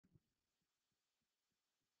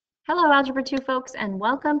Hello, Algebra 2 folks, and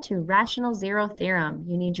welcome to Rational Zero Theorem.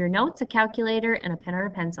 You need your notes, a calculator, and a pen or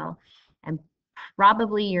a pencil, and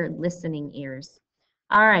probably your listening ears.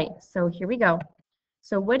 All right, so here we go.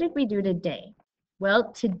 So what did we do today?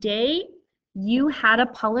 Well, today you had a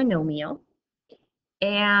polynomial,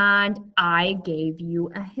 and I gave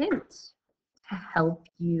you a hint to help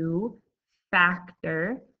you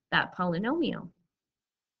factor that polynomial.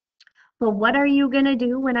 But what are you going to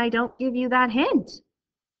do when I don't give you that hint?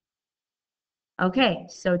 Okay,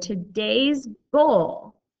 so today's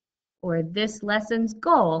goal, or this lesson's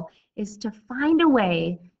goal, is to find a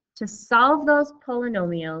way to solve those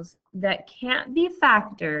polynomials that can't be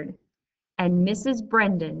factored and Mrs.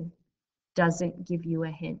 Brendan doesn't give you a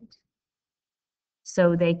hint.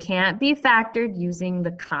 So they can't be factored using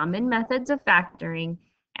the common methods of factoring,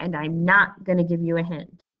 and I'm not going to give you a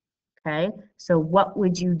hint. Okay, so what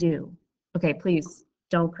would you do? Okay, please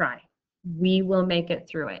don't cry. We will make it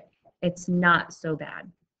through it. It's not so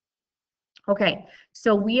bad. Okay,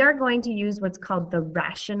 so we are going to use what's called the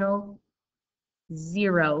rational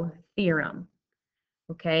zero theorem.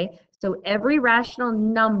 Okay, so every rational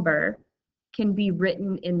number can be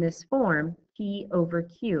written in this form, P over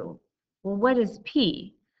Q. Well, what is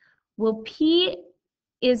P? Well, P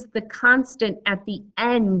is the constant at the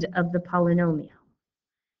end of the polynomial.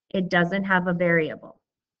 It doesn't have a variable.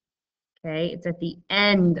 Okay, it's at the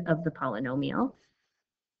end of the polynomial.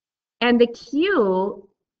 And the Q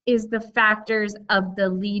is the factors of the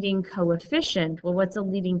leading coefficient. Well, what's a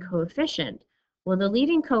leading coefficient? Well, the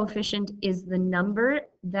leading coefficient is the number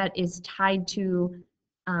that is tied to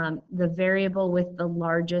the variable with the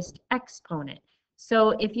largest exponent.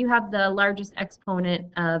 So if you have the largest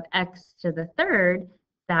exponent of x to the third,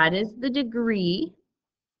 that is the degree.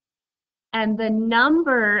 And the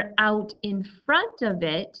number out in front of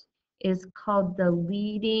it is called the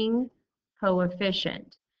leading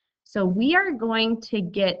coefficient. So we are going to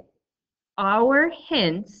get our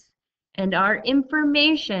hints and our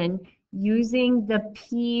information using the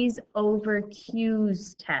P's over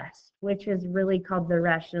Q's test, which is really called the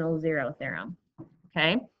rational zero theorem.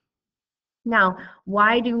 Okay? Now,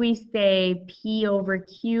 why do we say P over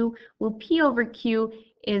Q? Well, P over Q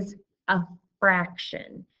is a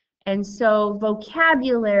fraction. And so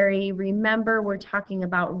vocabulary, remember we're talking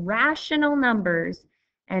about rational numbers,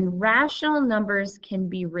 and rational numbers can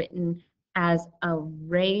be written as a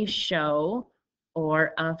ratio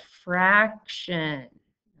or a fraction,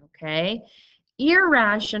 okay?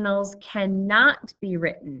 Irrationals cannot be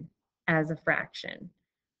written as a fraction.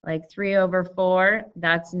 Like 3 over 4,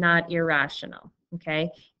 that's not irrational, okay?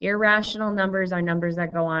 Irrational numbers are numbers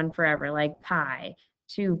that go on forever, like pi,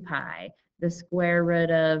 2 pi, the square root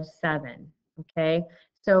of 7, okay?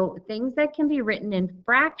 So things that can be written in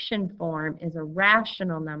fraction form is a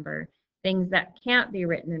rational number. Things that can't be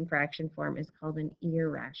written in fraction form is called an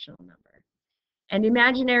irrational number. And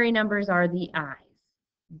imaginary numbers are the i's,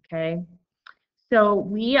 okay? So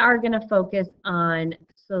we are going to focus on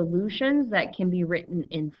solutions that can be written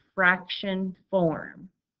in fraction form,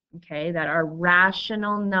 okay, that are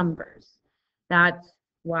rational numbers. That's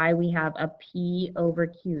why we have a P over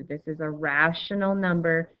Q. This is a rational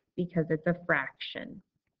number because it's a fraction.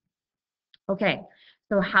 Okay,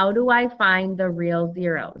 so how do I find the real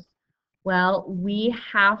zeros? Well, we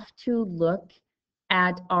have to look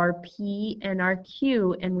at our P and our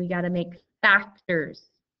Q, and we got to make factors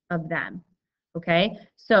of them. Okay,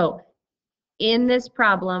 so in this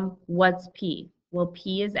problem, what's P? Well,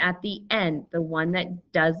 P is at the end, the one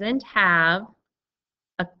that doesn't have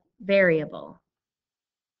a variable.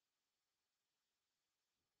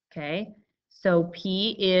 Okay, so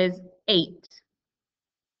P is 8.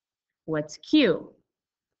 What's Q?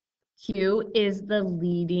 Q is the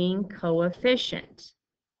leading coefficient.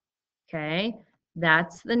 Okay,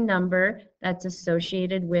 that's the number that's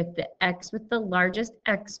associated with the x with the largest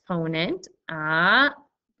exponent. The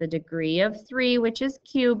degree of 3, which is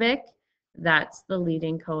cubic, that's the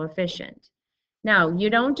leading coefficient. Now, you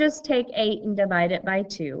don't just take 8 and divide it by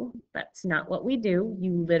 2. That's not what we do.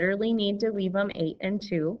 You literally need to leave them 8 and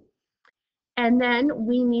 2. And then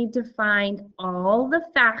we need to find all the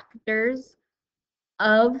factors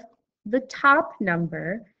of the top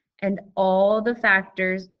number and all the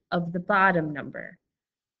factors of the bottom number.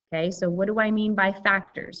 Okay, so what do I mean by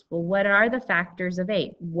factors? Well, what are the factors of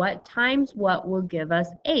 8? What times what will give us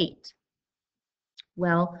 8?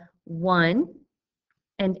 Well, 1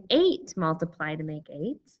 and 8 multiply to make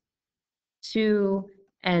 8. 2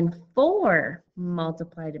 and 4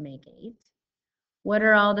 multiply to make 8. What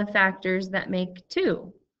are all the factors that make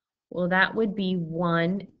 2? Well, that would be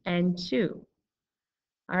 1 and 2.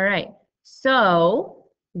 All right, so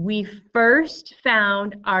We first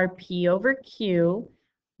found our P over Q.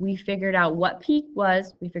 We figured out what P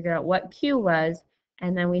was, we figured out what Q was,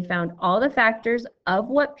 and then we found all the factors of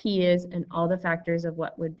what P is and all the factors of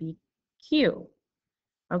what would be Q.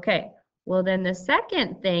 Okay, well then the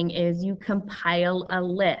second thing is you compile a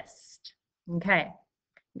list. Okay,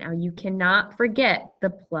 now you cannot forget the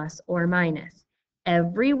plus or minus.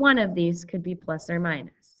 Every one of these could be plus or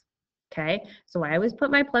minus. Okay, so I always put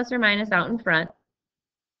my plus or minus out in front.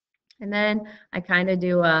 And then I kind of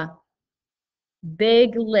do a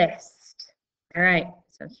big list. All right,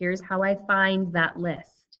 so here's how I find that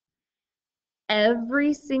list.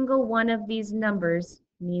 Every single one of these numbers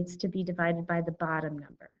needs to be divided by the bottom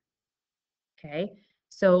number. Okay,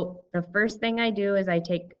 so the first thing I do is I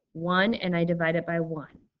take 1 and I divide it by 1.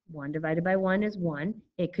 1 divided by 1 is 1.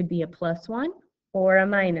 It could be a plus 1 or a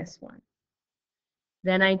minus 1.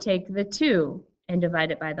 Then I take the 2 and divide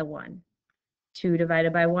it by the 1. 2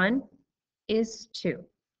 divided by 1 is 2.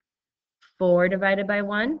 4 divided by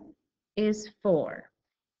 1 is 4.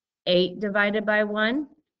 8 divided by 1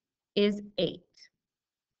 is 8.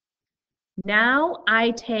 Now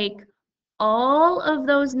I take all of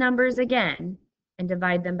those numbers again and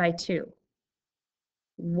divide them by 2.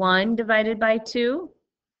 1 divided by 2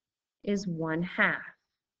 is 1/2.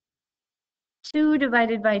 2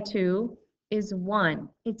 divided by 2 is 1.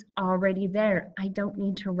 It's already there. I don't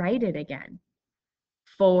need to write it again.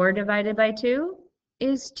 4 divided by 2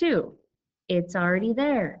 is 2. It's already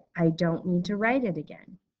there. I don't need to write it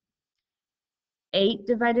again. 8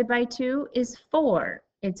 divided by 2 is 4.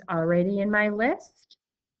 It's already in my list.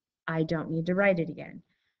 I don't need to write it again.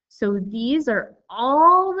 So these are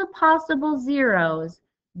all the possible zeros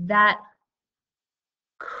that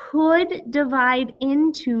could divide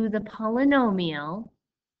into the polynomial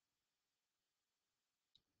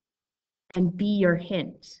and be your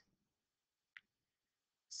hint.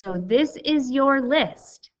 So this is your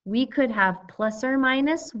list. We could have plus or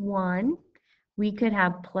minus 1. We could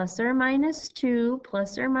have plus or minus 2,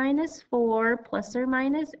 plus or minus 4, plus or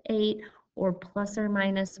minus 8, or plus or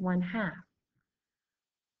minus 1/2.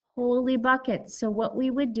 Holy buckets. So what we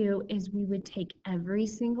would do is we would take every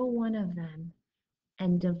single one of them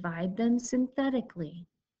and divide them synthetically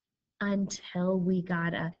until we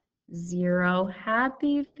got a 0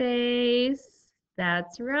 happy face.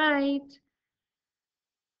 That's right.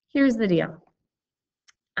 Here's the deal.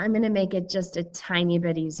 I'm going to make it just a tiny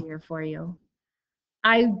bit easier for you.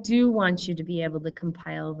 I do want you to be able to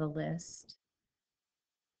compile the list,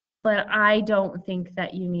 but I don't think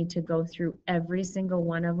that you need to go through every single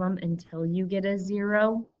one of them until you get a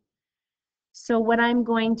 0. So what I'm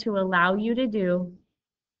going to allow you to do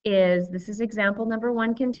is, this is example number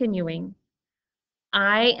 1 continuing.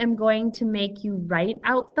 I am going to make you write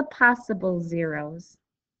out the possible zeros,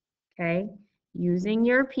 okay, using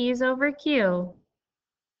your P's over Q,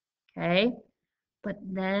 okay, but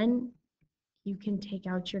then you can take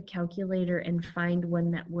out your calculator and find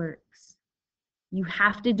one that works. You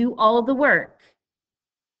have to do all the work,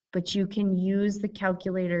 but you can use the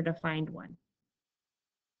calculator to find one.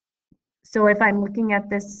 So if I'm looking at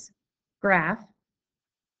this graph,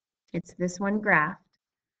 it's this one graph,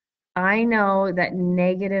 I know that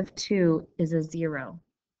 -2 is a 0.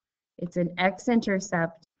 It's an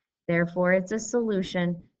x-intercept, therefore it's a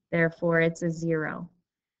solution, therefore it's a 0.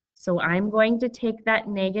 So I'm going to take that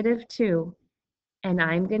 -2 and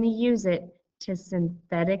I'm going to use it to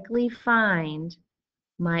synthetically find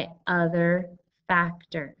my other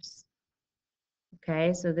factors.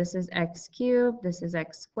 Okay, so this is x cubed, this is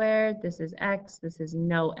x squared, this is x, this is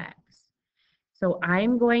no x. So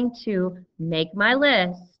I'm going to make my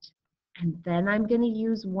list, and then I'm going to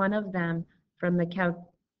use one of them from the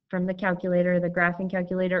calculator, the graphing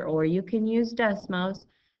calculator, or you can use Desmos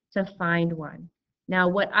to find one. Now,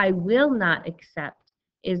 what I will not accept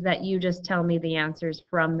is that you just tell me the answers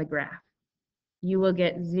from the graph. You will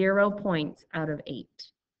get 0 points out of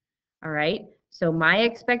 8. All right, so my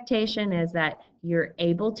expectation is that you're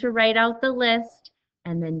able to write out the list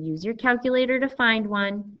and then use your calculator to find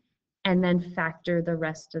one and then factor the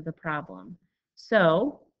rest of the problem.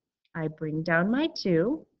 So I bring down my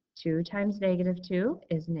 2. 2 times -2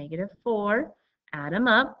 is -4. Add them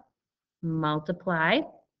up, multiply,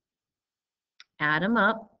 add them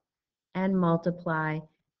up, and multiply,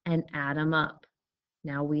 and add them up.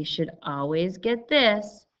 Now we should always get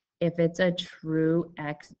this if it's a true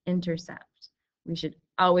x-intercept. We should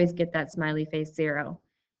always get that smiley face 0.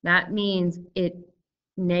 That means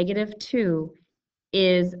 -2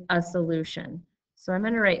 is a solution. So I'm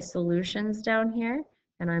going to write solutions down here,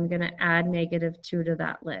 and I'm going to add -2 to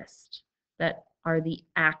that list. That are the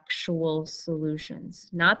actual solutions,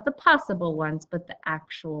 not the possible ones, but the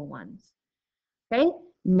actual ones. Okay,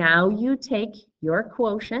 now you take your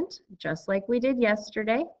quotient, just like we did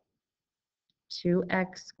yesterday,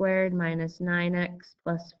 2x squared minus 9x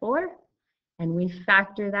plus 4, and we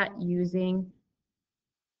factor that using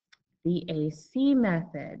the AC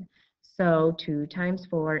method. So 2 times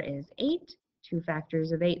 4 is 8. Two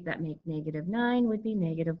factors of 8 that make -9 would be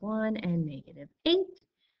 -1 and -8.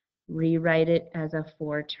 Rewrite it as a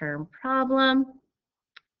 4-term problem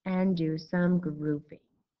and do some grouping.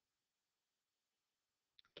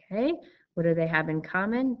 Okay, what do they have in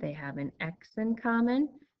common? They have an x in common.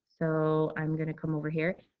 So I'm going to come over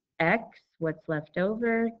here. X, what's left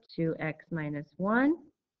over? 2x minus 1.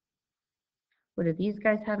 What do these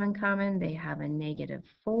guys have in common? They have a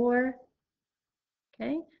 -4.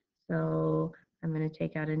 Okay, so I'm going to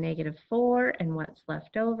take out a -4, and what's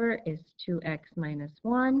left over is 2x minus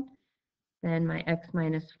 1. Then my x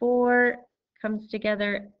minus 4 comes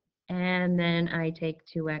together, and then I take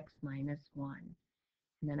 2x minus 1.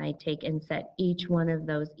 And then I take and set each one of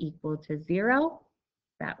those equal to 0.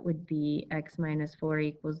 That would be x minus 4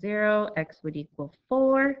 equals 0, x would equal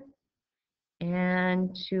 4,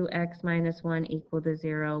 and 2x minus 1 equal to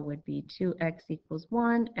 0 would be 2x equals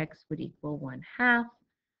 1, x would equal 1/2,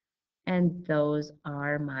 and those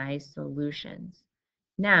are my solutions.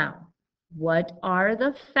 Now, what are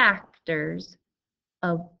the factors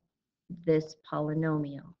of this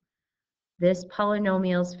polynomial? This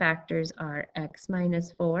polynomial's factors are x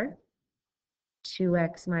minus 4,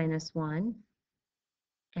 2x minus 1,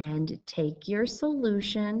 and take your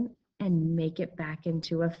solution and make it back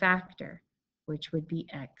into a factor, which would be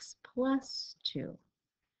x plus 2.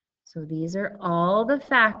 So these are all the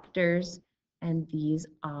factors, and these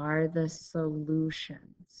are the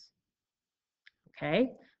solutions.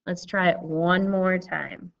 Okay, let's try it one more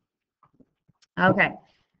time. Okay,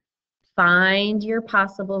 find your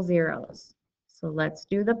possible zeros. So let's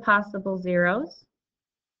do the possible zeros.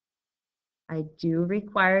 I do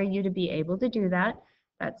require you to be able to do that.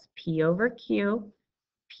 That's P over Q.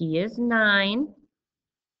 P is 9.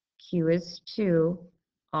 Q is 2.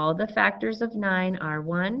 All the factors of 9 are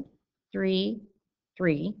 1, 3,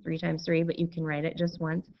 3 times 3, but you can write it just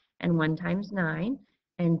once, and 1 times 9.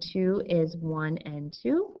 And 2 is 1 and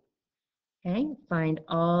 2. Okay, find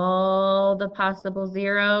all the possible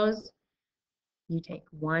zeros. You take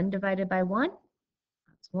 1 divided by 1,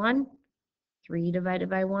 that's 1. 3 divided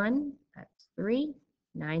by 1, that's 3.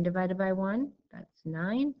 9 divided by 1, that's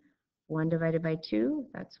 9. 1 divided by 2,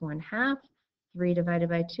 that's 1/2. 3 divided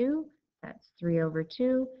by 2, that's 3 over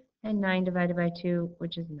 2. And 9 divided by 2,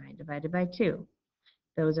 which is 9 divided by 2.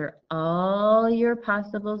 Those are all your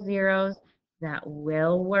possible zeros that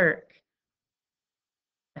will work,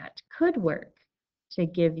 that could work, to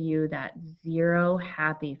give you that 0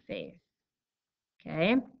 happy face.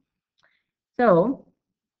 Okay? So,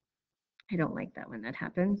 I don't like that when that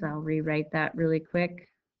happens. I'll rewrite that really quick.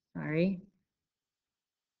 Sorry.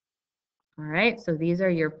 All right, so these are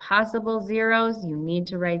your possible zeros. You need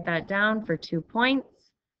to write that down for 2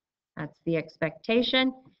 points. That's the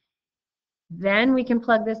expectation. Then we can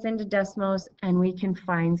plug this into Desmos and we can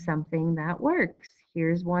find something that works.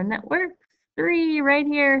 Here's one that works. 3 right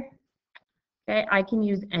here. Okay, I can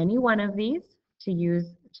use any one of these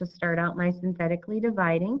to start out my synthetically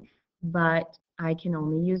dividing, but I can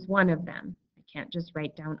only use one of them. I can't just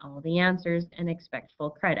write down all the answers and expect full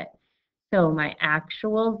credit. So my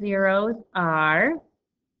actual zeros are,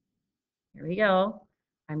 here we go.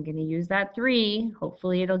 I'm going to use that 3.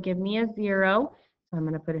 Hopefully it'll give me a 0. So I'm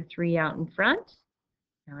going to put a 3 out in front.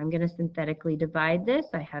 Now I'm going to synthetically divide this.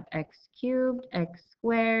 I have x cubed, x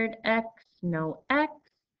squared, x, no x.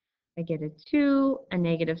 I get a 2, a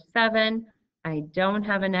 -7. I don't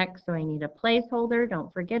have an x, so I need a placeholder.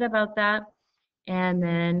 Don't forget about that. And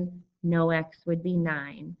then no x would be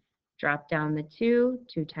 9. Drop down the 2.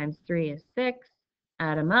 2 times 3 is 6.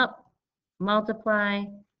 Add them up, multiply,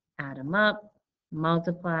 add them up,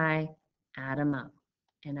 multiply, add them up.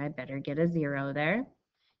 And I better get a 0 there.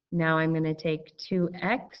 Now I'm going to take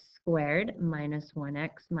 2x squared minus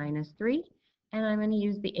 1x minus 3, and I'm going to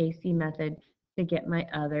use the AC method to get my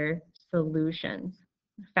other solutions,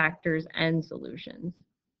 factors and solutions.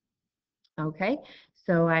 Okay,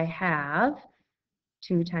 so I have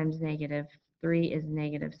 2 times -3 is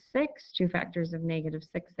 -6. 2 factors of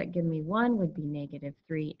 -6 that give me 1 would be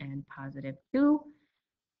 -3 and +2.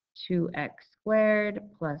 2x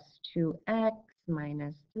squared plus 2x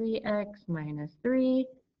minus 3x minus 3.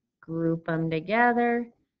 Group them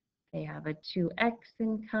together. They have a 2x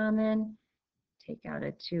in common. Take out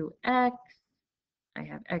a 2x. I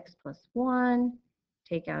have x plus 1.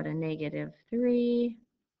 take out a negative 3.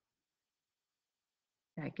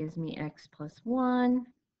 That gives me x plus 1.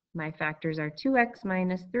 My factors are 2x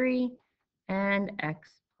minus 3 and x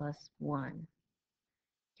plus 1.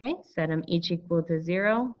 Okay, set them each equal to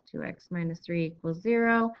 0. 2x minus 3 equals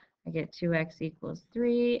 0. I get 2x equals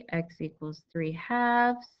 3, x equals 3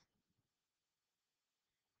 halves.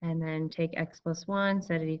 And then take x plus 1,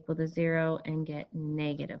 set it equal to 0, and get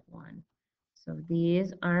negative 1. So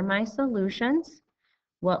these are my solutions.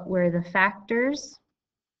 What were the factors?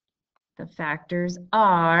 The factors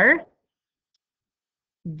are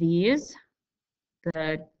these,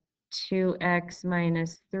 the 2x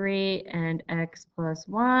minus 3 and x plus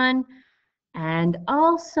 1, and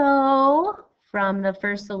also from the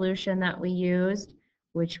first solution that we used,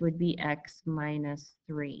 which would be x minus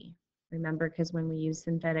 3. Remember, because when we use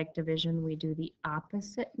synthetic division, we do the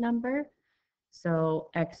opposite number. So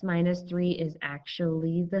x minus 3 is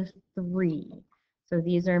actually the 3. So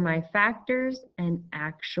these are my factors and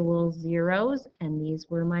actual zeros, and these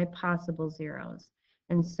were my possible zeros.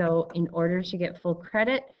 And so in order to get full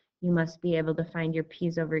credit, you must be able to find your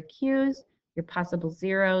p's over q's, your possible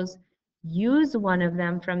zeros, use one of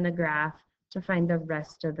them from the graph to find the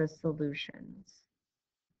rest of the solutions.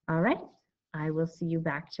 All right, I will see you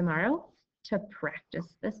back tomorrow to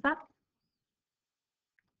practice this up.